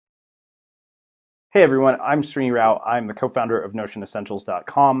Hey everyone, I'm Srini Rao. I'm the co-founder of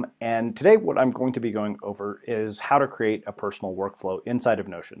NotionEssentials.com, and today what I'm going to be going over is how to create a personal workflow inside of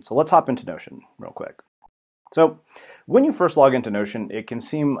Notion. So let's hop into Notion real quick. So when you first log into Notion, it can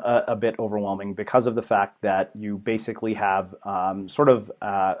seem a bit overwhelming because of the fact that you basically have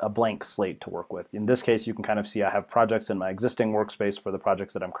a blank slate to work with. In this case, you can kind of see I have projects in my existing workspace for the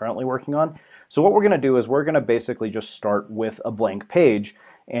projects that I'm currently working on. So what we're going to do is we're going to basically just start with a blank page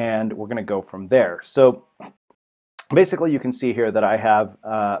and we're going to go from there. So basically you can see here that I have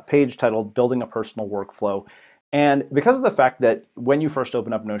a page titled Building a Personal Workflow. And because of the fact that when you first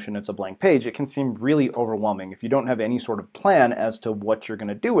open up Notion, it's a blank page, it can seem really overwhelming. If you don't have any sort of plan as to what you're going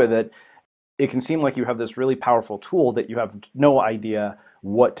to do with it, it can seem like you have this really powerful tool that you have no idea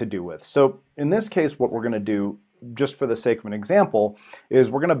what to do with. So in this case, what we're going to do, just for the sake of an example, is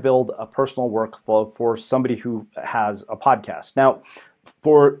we're going to build a personal workflow for somebody who has a podcast. Now,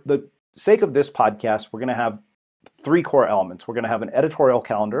 for the sake of this podcast, we're going to have three core elements. We're going to have an editorial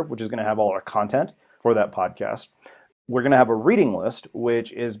calendar, which is going to have all our content for that podcast. We're going to have a reading list,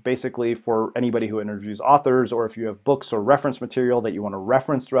 which is basically for anybody who interviews authors, or if you have books or reference material that you want to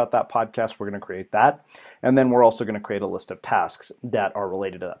reference throughout that podcast, we're going to create that. And then we're also going to create a list of tasks that are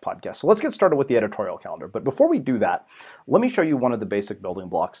related to that podcast. So let's get started with the editorial calendar. But before we do that, let me show you one of the basic building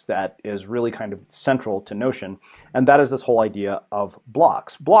blocks that is really kind of central to Notion, and that is this whole idea of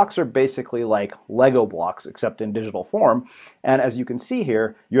blocks. Blocks are basically like Lego blocks, except in digital form. And as you can see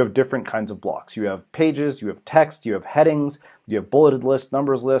here, you have different kinds of blocks. You have pages, you have text, you have headings, you have bulleted lists,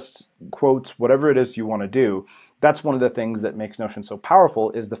 numbers lists, quotes, whatever it is you want to do. That's one of the things that makes Notion so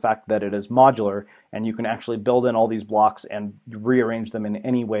powerful, is the fact that it is modular and you can actually build in all these blocks and rearrange them in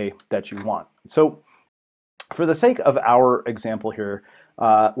any way that you want. So for the sake of our example here,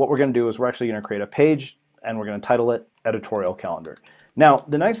 what we're going to do is we're actually going to create a page and we're going to title it Editorial Calendar. Now,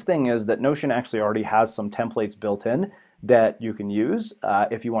 the nice thing is that Notion actually already has some templates built in that you can use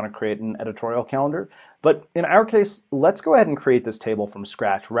if you want to create an editorial calendar. But in our case, let's go ahead and create this table from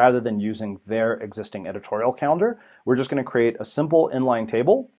scratch rather than using their existing editorial calendar. We're just going to create a simple inline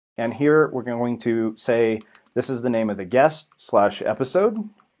table. And here we're going to say, this is the name of the guest / episode.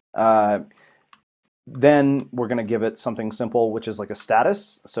 Then we're going to give it something simple, which is like a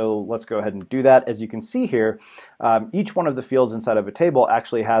status. So let's go ahead and do that. As you can see here, each one of the fields inside of a table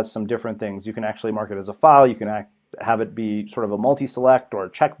actually has some different things. You can actually mark it as a file. You can have it be sort of a multi-select or a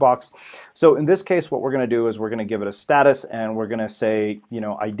checkbox. So in this case, what we're going to do is we're going to give it a status, and we're going to say,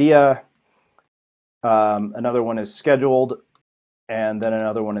 idea. Another one is scheduled, and then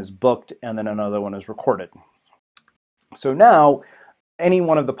another one is booked, and then another one is recorded. So now, any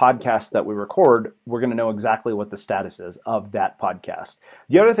one of the podcasts that we record, we're going to know exactly what the status is of that podcast.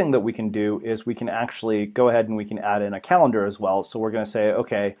 The other thing that we can do is we can actually go ahead and we can add in a calendar as well. So we're going to say,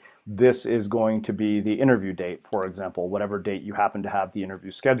 okay, this is going to be the interview date, for example, whatever date you happen to have the interview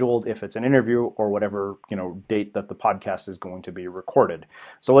scheduled, if it's an interview, or whatever date that the podcast is going to be recorded.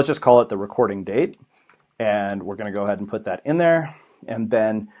 So let's just call it the recording date, and we're going to go ahead and put that in there. And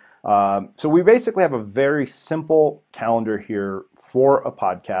then, so we basically have a very simple calendar here for a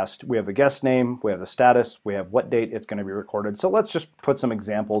podcast. We have the guest name, we have the status, we have what date it's going to be recorded. So let's just put some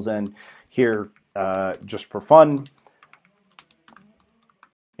examples in here just for fun.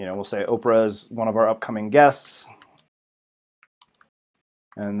 We'll say Oprah is one of our upcoming guests.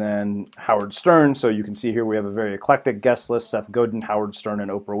 And then Howard Stern. So you can see here we have a very eclectic guest list: Seth Godin, Howard Stern, and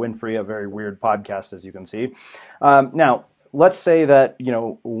Oprah Winfrey, a very weird podcast, as you can see. Now, let's say that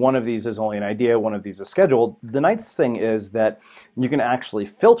one of these is only an idea, one of these is scheduled. The nice thing is that you can actually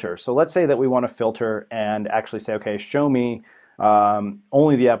filter. So let's say that we want to filter and actually say, okay, show me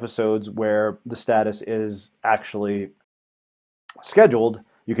only the episodes where the status is actually scheduled.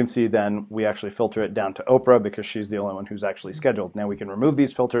 You can see then we actually filter it down to Oprah because she's the only one who's actually scheduled. Now we can remove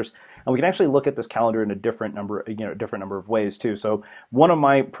these filters, and we can actually look at this calendar in a different number of ways too. So one of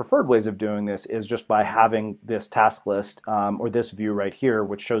my preferred ways of doing this is just by having this task list or this view right here,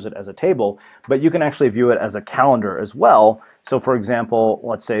 which shows it as a table, but you can actually view it as a calendar as well. So for example,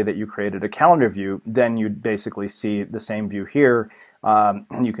 let's say that you created a calendar view, then you'd basically see the same view here.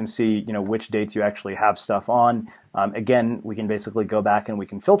 You can see, which dates you actually have stuff on. Again, we can basically go back and we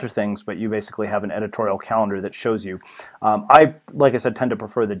can filter things, but you basically have an editorial calendar that shows you. Like I said, tend to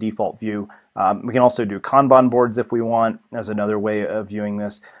prefer the default view. We can also do Kanban boards if we want, as another way of viewing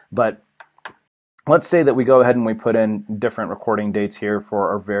this. But let's say that we go ahead and we put in different recording dates here for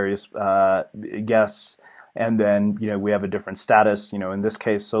our various guests, and then we have a different status. In this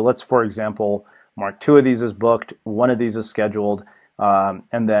case, so let's, for example, mark 2 of these as booked, 1 of these is scheduled.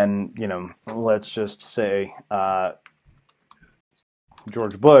 And then, let's just say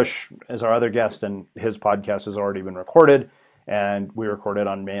George Bush is our other guest, and his podcast has already been recorded, and we recorded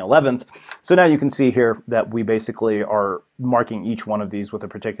on May 11th. So now you can see here that we basically are marking each one of these with a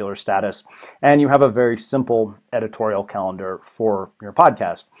particular status, and you have a very simple editorial calendar for your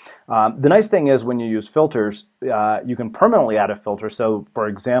podcast. The nice thing is when you use filters, you can permanently add a filter. So for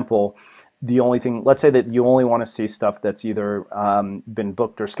example, the only thing, let's say that you only want to see stuff that's either been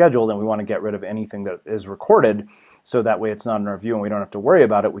booked or scheduled, and we want to get rid of anything that is recorded, so that way it's not in our view and we don't have to worry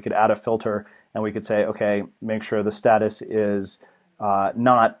about it. We could add a filter and we could say, okay, make sure the status is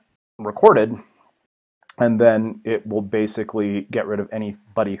not recorded, and then it will basically get rid of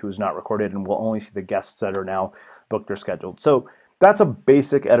anybody who's not recorded, and we'll only see the guests that are now booked or scheduled. So that's a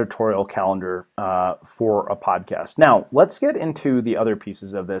basic editorial calendar for a podcast. Now, let's get into the other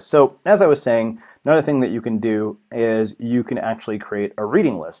pieces of this. So as I was saying, another thing that you can do is you can actually create a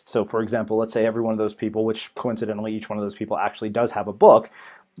reading list. So for example, let's say every one of those people, which coincidentally each one of those people actually does have a book,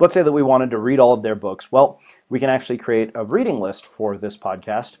 let's say that we wanted to read all of their books. Well, we can actually create a reading list for this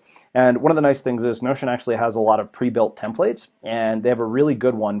podcast. And one of the nice things is Notion actually has a lot of pre-built templates, and they have a really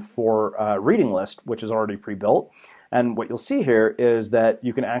good one for a reading list, which is already pre-built. And what you'll see here is that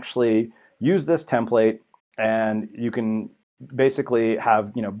you can actually use this template, and you can basically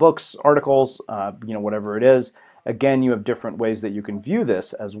have, books, articles, whatever it is. Again, you have different ways that you can view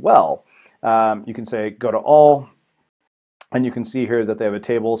this as well. You can say go to all, and you can see here that they have a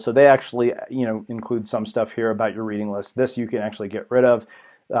table. So they actually, include some stuff here about your reading list. This you can actually get rid of.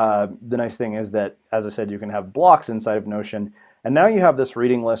 The nice thing is that, as I said, you can have blocks inside of Notion. And now you have this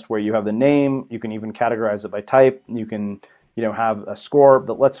reading list where you have the name, you can even categorize it by type, you can have a score,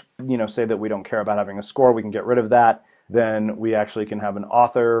 but let's say that we don't care about having a score, we can get rid of that. Then we actually can have an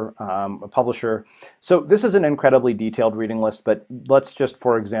author, a publisher. So this is an incredibly detailed reading list, but let's just,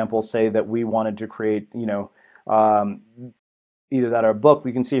 for example, say that we wanted to create, either that or a book.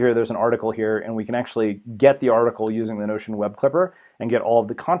 You can see here there's an article here, and we can actually get the article using the Notion web clipper and get all of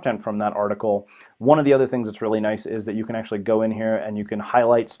the content from that article. One of the other things that's really nice is that you can actually go in here and you can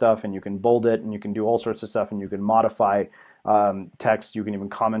highlight stuff, and you can bold it, and you can do all sorts of stuff, and you can modify text. You can even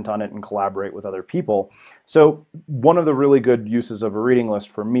comment on it and collaborate with other people. So one of the really good uses of a reading list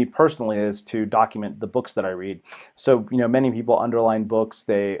for me personally is to document the books that I read. So many people underline books,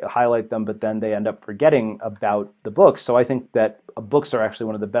 they highlight them, but then they end up forgetting about the books. So I think that books are actually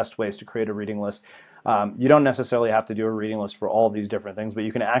one of the best ways to create a reading list. You don't necessarily have to do a reading list for all of these different things, but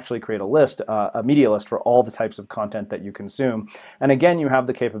you can actually create a list, a media list for all the types of content that you consume. And again, you have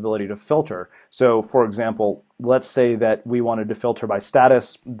the capability to filter. So for example, let's say that we wanted to filter by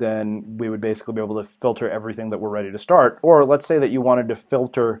status, then we would basically be able to filter everything that we're ready to start. Or let's say that you wanted to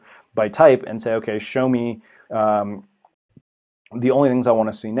filter by type and say, okay, show me the only things I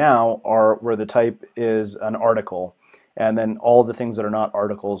want to see now are where the type is an article, and then all the things that are not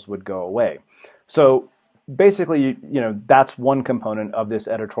articles would go away. So basically, that's one component of this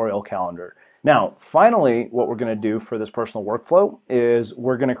editorial calendar. Now, finally, what we're going to do for this personal workflow is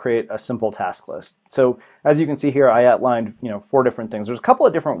we're going to create a simple task list. So as you can see here, I outlined, 4 different things. There's a couple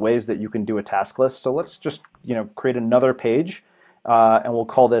of different ways that you can do a task list. So let's just, create another page, and we'll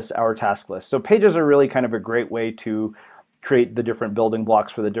call this our task list. So pages are really kind of a great way to create the different building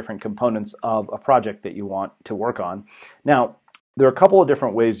blocks for the different components of a project that you want to work on. Now, there are a couple of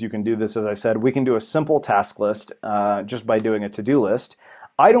different ways you can do this. As I said, we can do a simple task list just by doing a to-do list.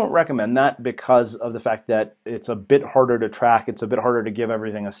 I don't recommend that because of the fact that it's a bit harder to track. It's a bit harder to give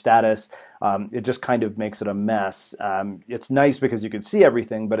everything a status. It just kind of makes it a mess. It's nice because you can see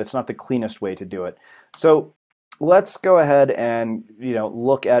everything, but it's not the cleanest way to do it. So let's go ahead and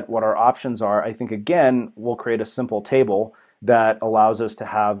look at what our options are. I think, again, we'll create a simple table that allows us to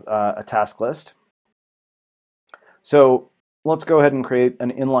have a task list. So let's go ahead and create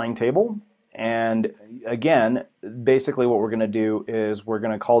an inline table. And again, basically what we're going to do is we're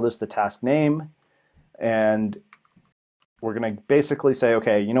going to call this the task name, and we're going to basically say,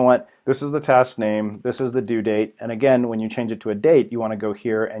 okay, you know what? This is the task name, this is the due date. And again, when you change it to a date, you want to go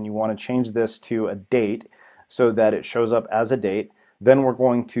here and you want to change this to a date so that it shows up as a date. Then we're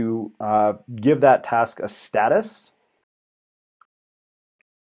going to give that task a status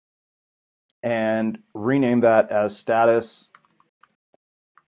and rename that as status.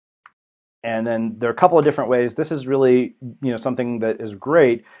 And then there are a couple of different ways. This is really, something that is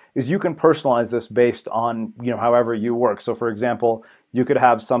great is you can personalize this based on, however you work. So for example, you could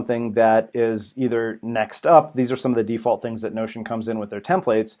have something that is either next up. These are some of the default things that Notion comes in with their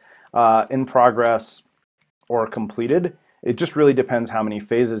templates, in progress or completed. It just really depends how many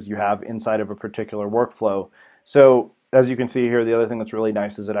phases you have inside of a particular workflow. So as you can see here, the other thing that's really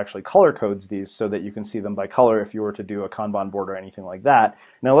nice is it actually color codes these so that you can see them by color if you were to do a Kanban board or anything like that.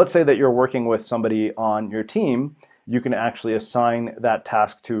 Now let's say that you're working with somebody on your team, you can actually assign that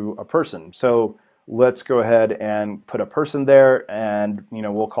task to a person. So let's go ahead and put a person there, and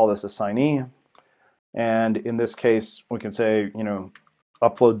we'll call this assignee. And in this case, we can say,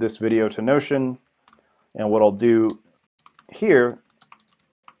 upload this video to Notion. And what I'll do here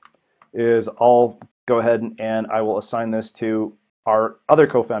is I'll go ahead and I will assign this to our other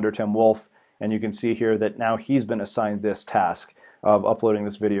co-founder, Tim Wolf. And you can see here that now he's been assigned this task of uploading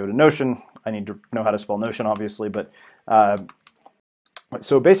this video to Notion. I need to know how to spell Notion, obviously, but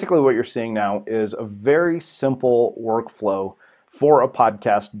so basically what you're seeing now is a very simple workflow for a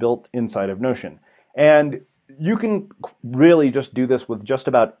podcast built inside of Notion. And you can really just do this with just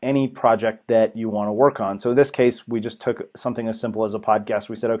about any project that you want to work on. So in this case, we just took something as simple as a podcast.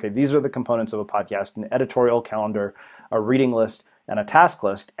 We said, okay, these are the components of a podcast: an editorial, calendar, a reading list, and a task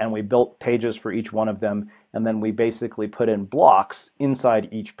list. And we built pages for each one of them. And then we basically put in blocks inside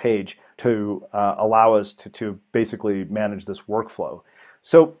each page to allow us to basically manage this workflow.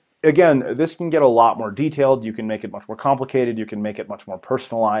 So again, this can get a lot more detailed. You can make it much more complicated. You can make it much more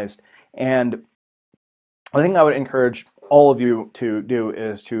personalized. And I think I would encourage all of you to do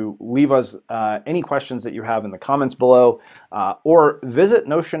is to leave us any questions that you have in the comments below, or visit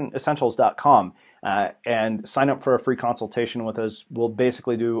notionessentials.com and sign up for a free consultation with us. We'll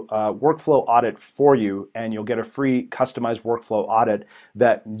basically do a workflow audit for you, and you'll get a free customized workflow audit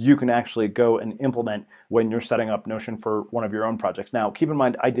that you can actually go and implement when you're setting up Notion for one of your own projects. Now, keep in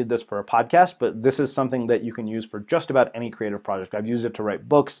mind, I did this for a podcast, but this is something that you can use for just about any creative project. I've used it to write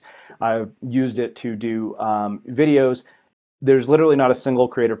books. I've used it to do videos. There's literally not a single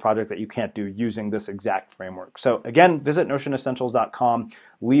creative project that you can't do using this exact framework. So again, visit notionessentials.com,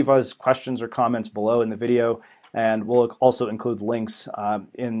 leave us questions or comments below in the video, and we'll also include links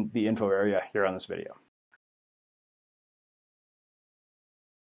in the info area here on this video.